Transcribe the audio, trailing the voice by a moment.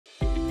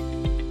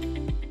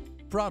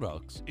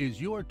Products is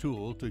your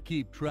tool to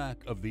keep track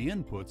of the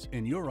inputs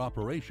in your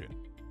operation.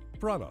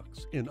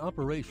 Products in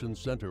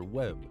Operations Center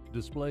Web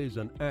displays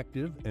an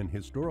active and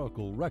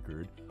historical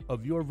record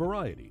of your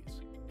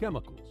varieties,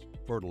 chemicals,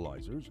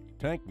 fertilizers,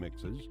 tank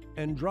mixes,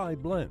 and dry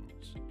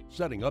blends.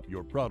 Setting up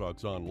your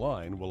products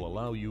online will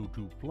allow you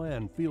to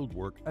plan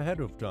fieldwork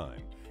ahead of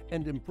time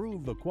and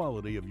improve the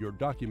quality of your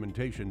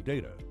documentation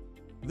data.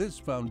 This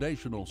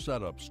foundational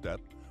setup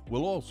step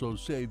will also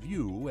save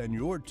you and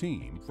your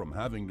team from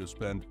having to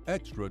spend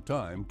extra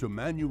time to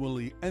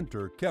manually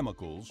enter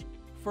chemicals,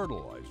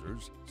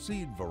 fertilizers,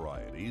 seed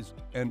varieties,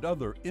 and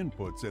other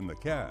inputs in the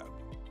cab.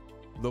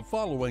 The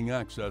following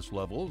access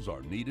levels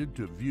are needed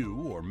to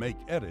view or make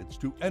edits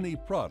to any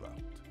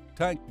product,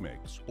 tank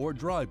mix, or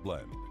dry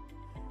blend.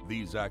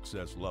 These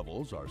access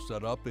levels are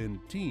set up in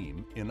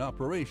Team in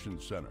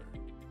Operations Center.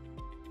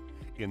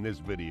 In this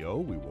video,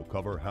 we will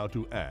cover how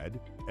to add,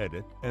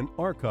 edit, and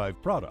archive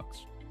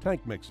products,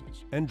 tank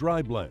mixes, and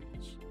dry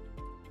blends.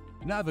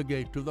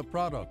 Navigate to the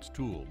Products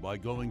tool by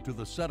going to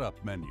the Setup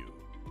menu.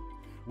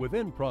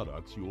 Within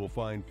Products, you will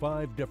find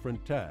 5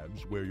 different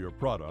tabs where your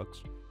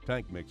products,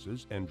 tank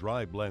mixes, and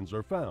dry blends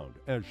are found,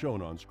 as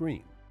shown on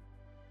screen.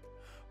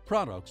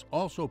 Products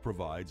also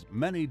provides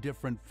many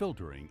different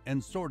filtering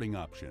and sorting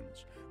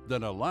options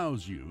that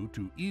allows you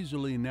to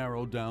easily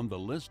narrow down the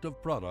list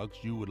of products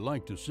you would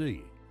like to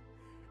see.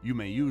 You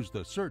may use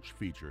the search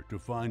feature to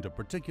find a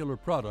particular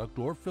product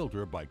or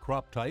filter by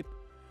crop type,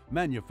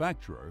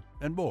 manufacturer,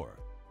 and more.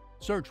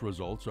 Search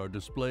results are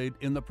displayed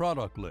in the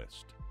product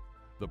list.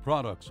 The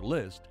products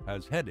list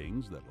has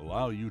headings that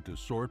allow you to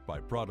sort by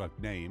product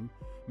name,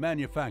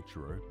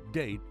 manufacturer,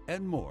 date,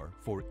 and more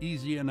for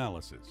easy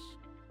analysis.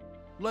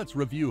 Let's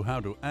review how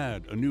to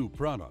add a new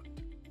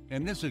product.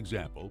 In this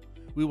example,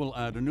 we will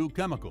add a new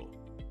chemical.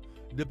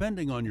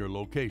 Depending on your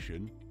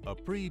location, a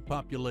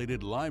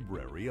pre-populated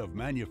library of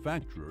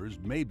manufacturers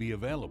may be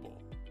available.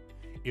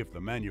 If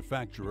the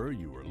manufacturer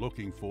you are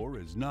looking for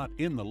is not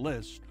in the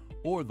list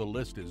or the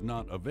list is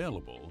not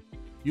available,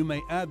 you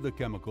may add the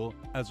chemical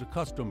as a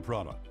custom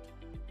product.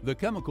 The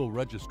chemical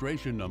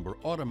registration number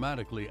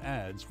automatically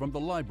adds from the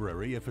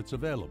library if it's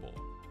available.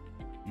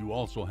 You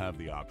also have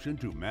the option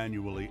to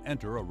manually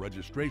enter a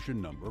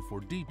registration number for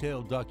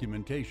detailed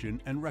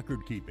documentation and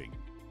record keeping.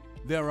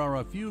 There are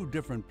a few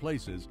different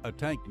places a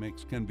tank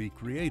mix can be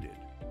created,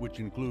 which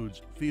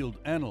includes Field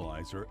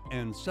Analyzer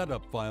and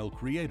Setup File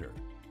Creator,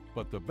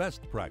 but the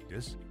best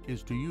practice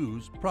is to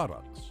use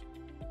Products.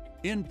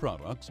 In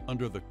Products,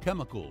 under the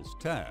Chemicals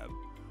tab,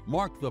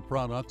 mark the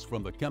products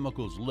from the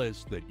chemicals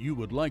list that you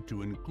would like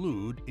to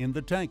include in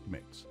the tank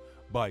mix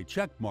by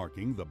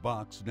check-marking the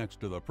box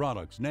next to the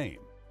product's name.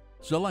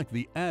 Select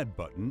the Add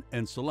button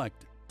and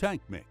select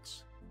Tank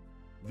Mix.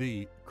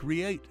 The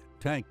Create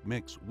Tank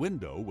Mix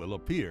window will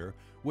appear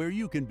where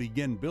you can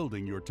begin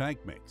building your tank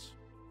mix.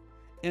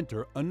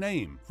 Enter a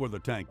name for the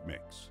tank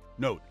mix.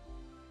 Note,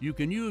 you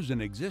can use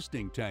an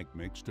existing tank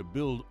mix to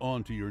build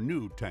onto your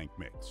new tank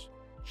mix.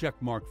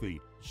 Checkmark the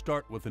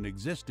Start with an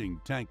existing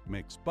tank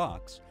mix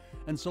box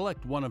and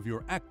select one of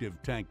your active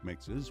tank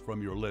mixes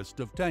from your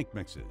list of tank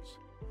mixes.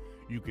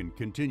 You can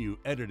continue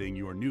editing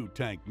your new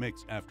tank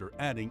mix after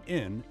adding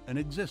in an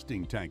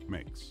existing tank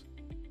mix.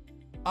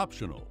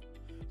 Optional.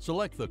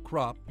 Select the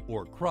crop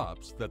or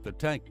crops that the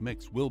tank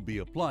mix will be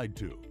applied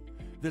to.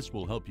 This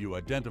will help you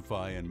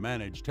identify and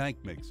manage tank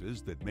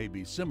mixes that may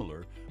be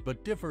similar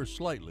but differ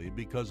slightly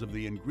because of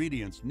the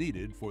ingredients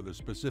needed for the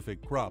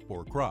specific crop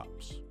or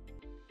crops.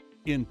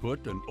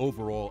 Input an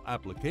overall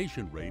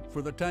application rate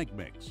for the tank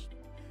mix.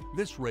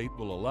 This rate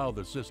will allow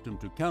the system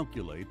to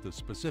calculate the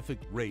specific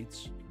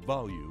rates,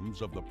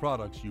 volumes of the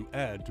products you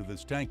add to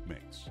this tank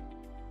mix.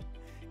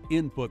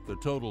 Input the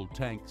total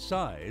tank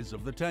size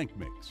of the tank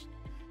mix.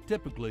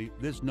 Typically,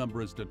 this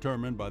number is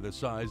determined by the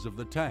size of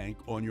the tank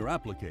on your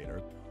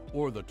applicator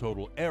or the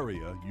total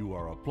area you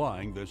are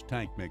applying this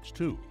tank mix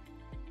to.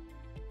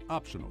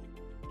 Optional.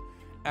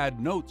 Add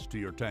notes to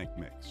your tank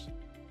mix.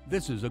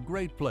 This is a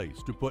great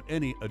place to put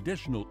any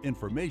additional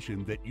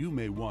information that you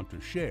may want to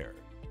share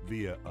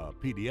via a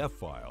PDF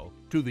file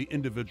to the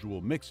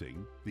individual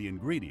mixing, the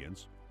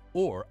ingredients,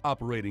 or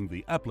operating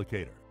the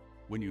applicator.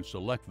 When you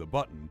select the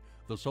button,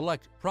 the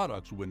Select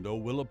Products window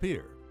will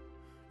appear.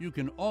 You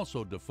can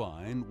also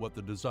define what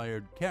the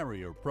desired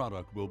carrier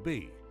product will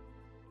be,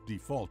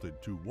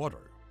 defaulted to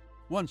water.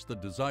 Once the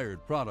desired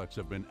products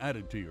have been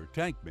added to your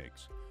tank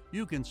mix,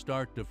 you can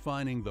start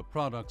defining the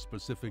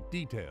product-specific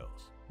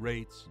details,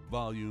 rates,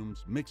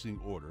 volumes, mixing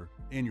order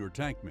in your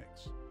tank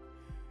mix.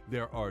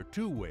 There are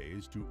 2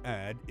 ways to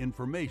add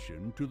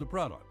information to the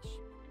products.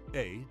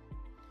 A.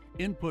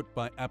 Input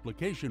by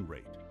application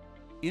rate.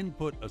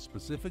 Input a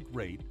specific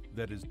rate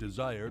that is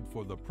desired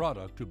for the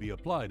product to be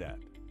applied at.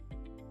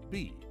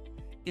 B.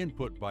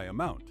 Input by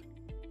amount.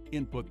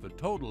 Input the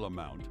total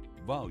amount,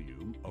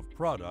 volume, of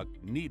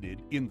product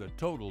needed in the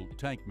total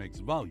tank mix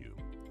volume.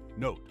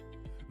 Note,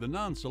 the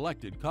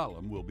non-selected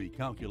column will be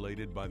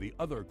calculated by the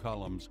other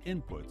column's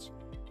inputs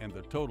and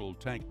the total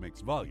tank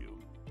mix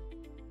volume.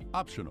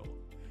 Optional.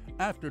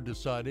 After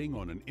deciding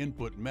on an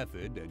input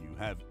method and you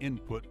have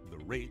input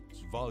the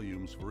rates,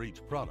 volumes for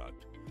each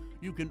product,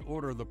 you can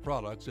order the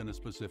products in a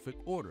specific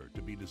order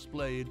to be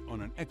displayed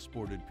on an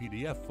exported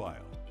PDF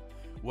file.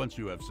 Once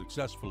you have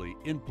successfully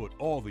input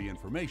all the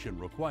information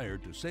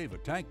required to save a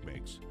tank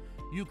mix,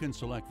 you can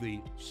select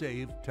the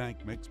Save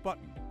Tank Mix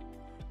button.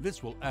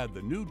 This will add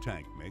the new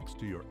tank mix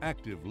to your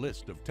active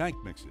list of tank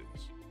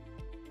mixes.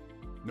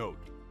 Note: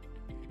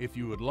 if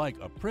you would like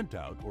a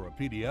printout or a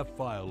PDF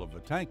file of the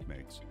tank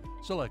mix,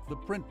 select the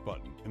Print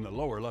button in the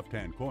lower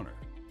left-hand corner.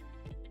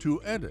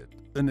 To edit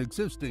an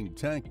existing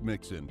tank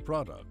mix in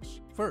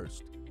Products,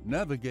 first,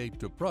 navigate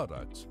to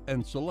Products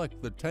and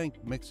select the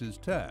Tank Mixes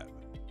tab.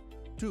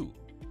 2.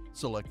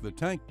 Select the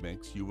tank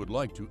mix you would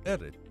like to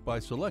edit by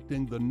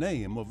selecting the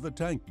name of the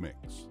tank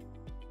mix.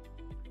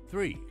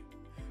 3.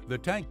 The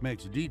Tank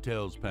Mix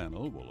Details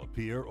panel will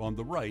appear on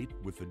the right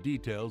with the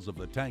details of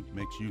the tank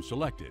mix you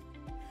selected.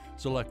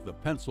 Select the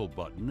pencil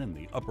button in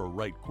the upper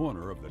right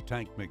corner of the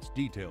Tank Mix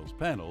Details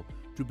panel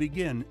to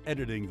begin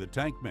editing the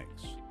tank mix.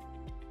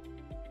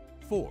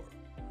 4.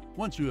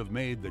 Once you have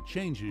made the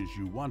changes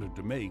you wanted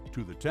to make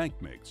to the tank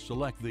mix,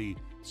 select the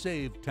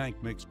Save Tank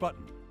Mix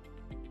button.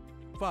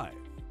 5.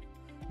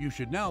 You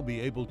should now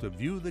be able to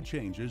view the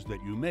changes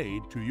that you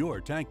made to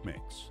your tank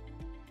mix.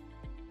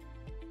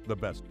 The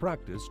best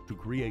practice to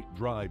create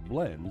dry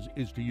blends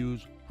is to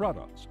use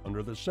Products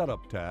under the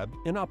Setup tab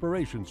in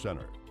Operations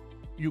Center.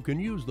 You can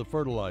use the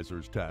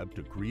Fertilizers tab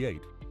to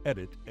create,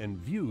 edit, and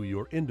view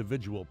your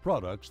individual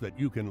products that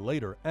you can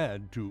later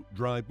add to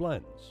dry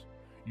blends.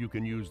 You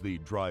can use the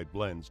Dry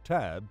Blends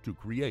tab to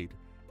create,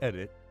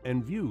 edit,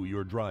 and view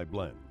your dry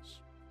blends.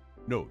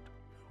 Note: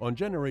 on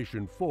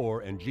Generation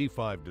 4 and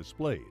G5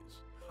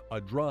 displays, a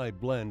dry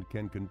blend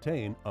can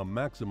contain a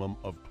maximum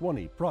of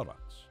 20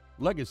 products.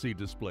 Legacy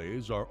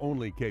displays are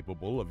only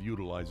capable of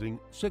utilizing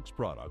 6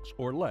 products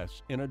or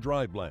less in a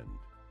dry blend.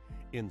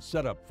 In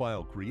Setup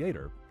File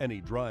Creator, any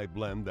dry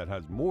blend that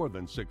has more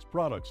than 6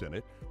 products in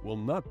it will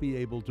not be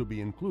able to be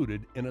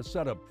included in a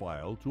setup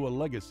file to a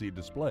legacy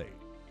display.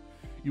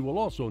 You will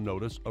also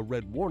notice a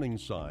red warning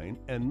sign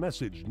and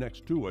message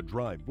next to a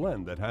dry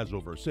blend that has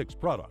over 6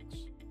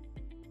 products.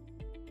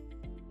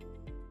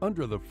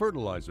 Under the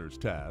Fertilizers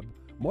tab,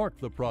 mark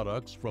the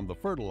products from the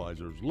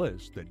fertilizers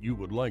list that you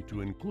would like to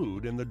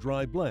include in the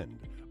dry blend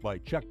by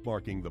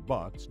checkmarking the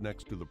box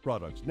next to the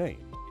product's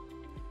name.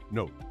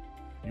 Note: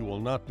 you will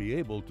not be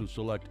able to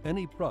select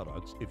any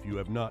products if you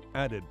have not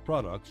added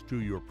products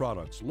to your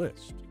products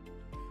list.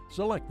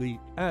 Select the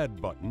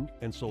Add button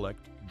and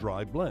select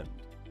Dry Blend.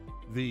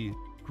 The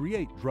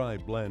Create Dry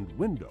Blend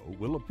window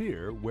will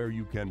appear where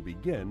you can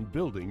begin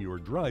building your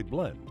dry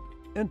blend.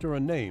 Enter a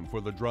name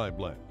for the dry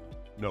blend.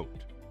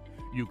 Note: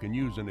 you can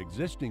use an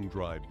existing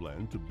dry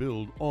blend to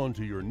build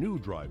onto your new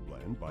dry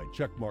blend by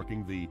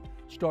checkmarking the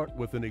Start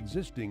with an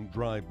Existing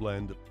Dry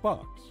Blend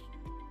box.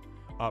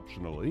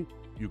 Optionally,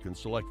 you can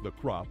select the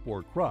crop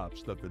or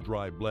crops that the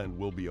dry blend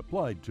will be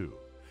applied to.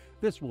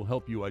 This will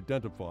help you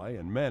identify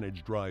and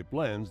manage dry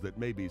blends that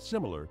may be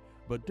similar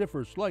but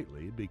differ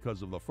slightly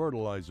because of the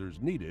fertilizers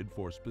needed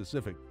for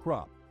specific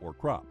crop or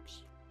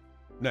crops.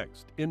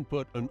 Next,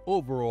 input an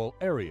overall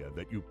area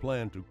that you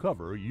plan to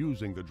cover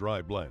using the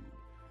dry blend.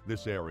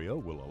 This area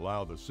will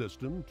allow the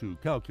system to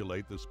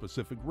calculate the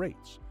specific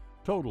rates,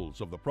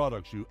 totals of the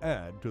products you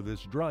add to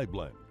this dry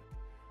blend.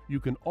 You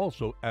can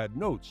also add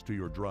notes to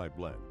your dry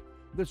blend.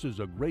 This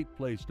is a great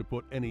place to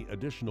put any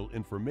additional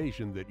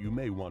information that you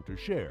may want to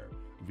share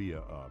via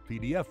a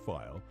PDF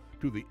file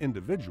to the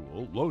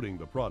individual loading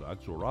the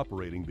products or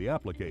operating the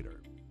applicator.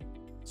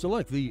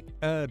 Select the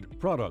Add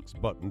Products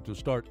button to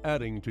start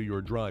adding to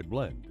your dry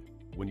blend.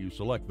 When you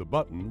select the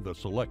button, the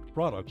Select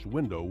Products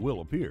window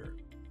will appear.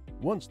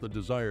 Once the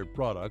desired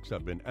products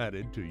have been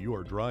added to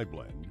your dry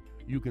blend,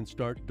 you can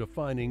start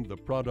defining the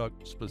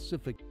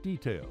product-specific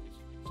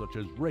details, such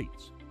as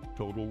rates,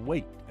 total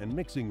weight, and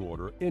mixing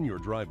order in your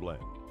dry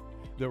blend.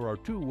 There are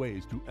 2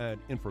 ways to add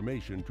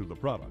information to the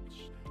products.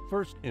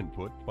 First,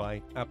 input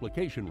by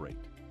application rate.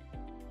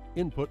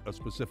 Input a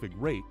specific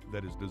rate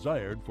that is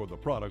desired for the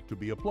product to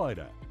be applied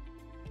at.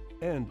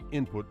 And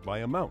input by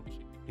amount.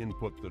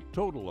 Input the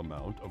total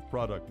amount of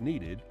product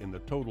needed in the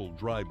total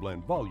dry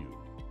blend volume.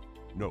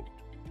 Note: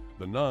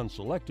 the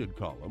non-selected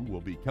column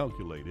will be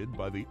calculated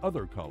by the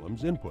other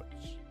column's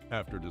inputs.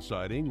 After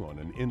deciding on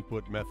an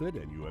input method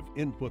and you have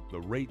input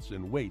the rates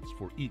and weights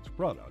for each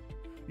product,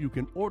 you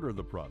can order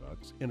the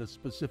products in a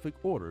specific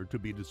order to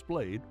be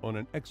displayed on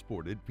an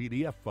exported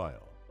PDF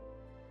file.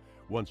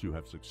 Once you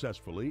have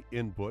successfully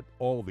input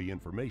all the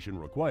information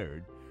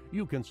required,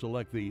 you can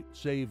select the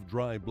Save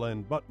Dry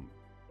Blend button.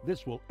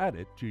 This will add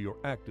it to your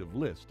active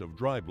list of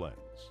dry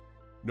blends.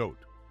 Note: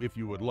 if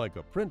you would like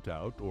a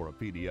printout or a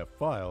PDF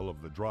file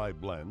of the dry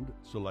blend,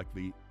 select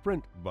the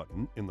Print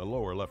button in the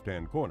lower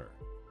left-hand corner.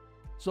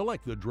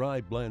 Select the Dry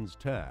Blends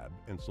tab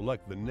and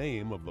select the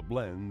name of the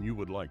blend you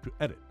would like to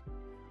edit.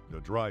 The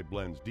Dry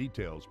Blends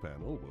Details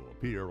panel will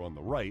appear on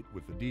the right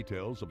with the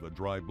details of the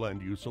dry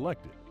blend you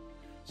selected.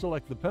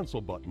 Select the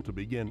pencil button to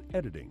begin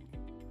editing.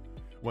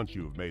 Once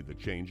you have made the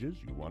changes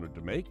you wanted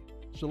to make,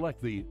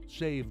 select the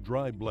Save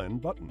Dry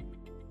Blend button.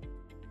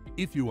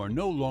 If you are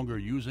no longer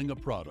using a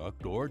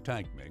product or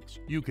tank mix,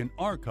 you can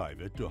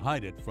archive it to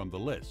hide it from the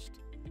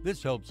list.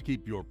 This helps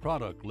keep your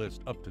product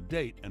list up to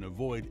date and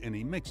avoid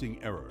any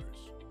mixing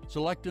errors.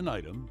 Select an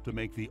item to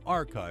make the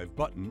Archive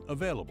button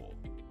available.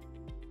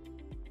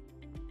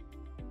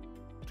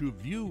 To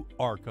view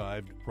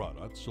archived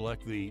products,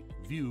 select the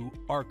View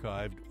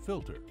Archived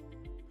filter.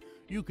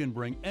 You can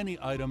bring any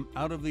item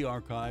out of the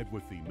archive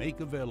with the Make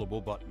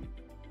Available button.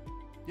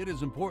 It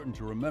is important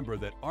to remember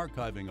that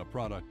archiving a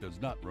product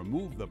does not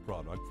remove the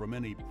product from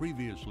any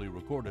previously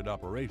recorded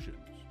operations.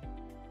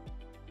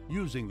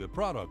 Using the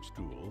Products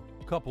tool,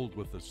 coupled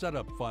with the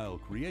Setup File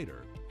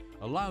Creator,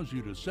 allows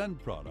you to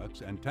send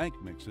products and tank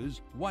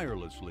mixes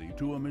wirelessly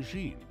to a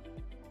machine.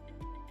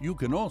 You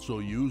can also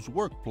use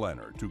Work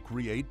Planner to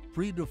create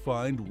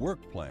predefined work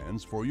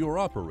plans for your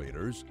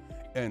operators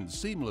and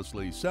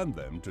seamlessly send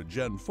them to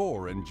Gen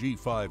 4 and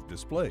G5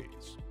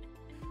 displays.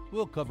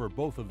 We'll cover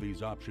both of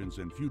these options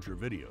in future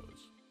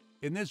videos.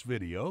 In this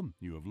video,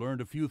 you have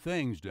learned a few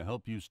things to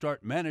help you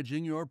start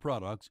managing your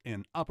products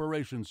in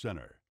Operations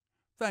Center.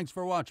 Thanks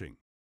for watching.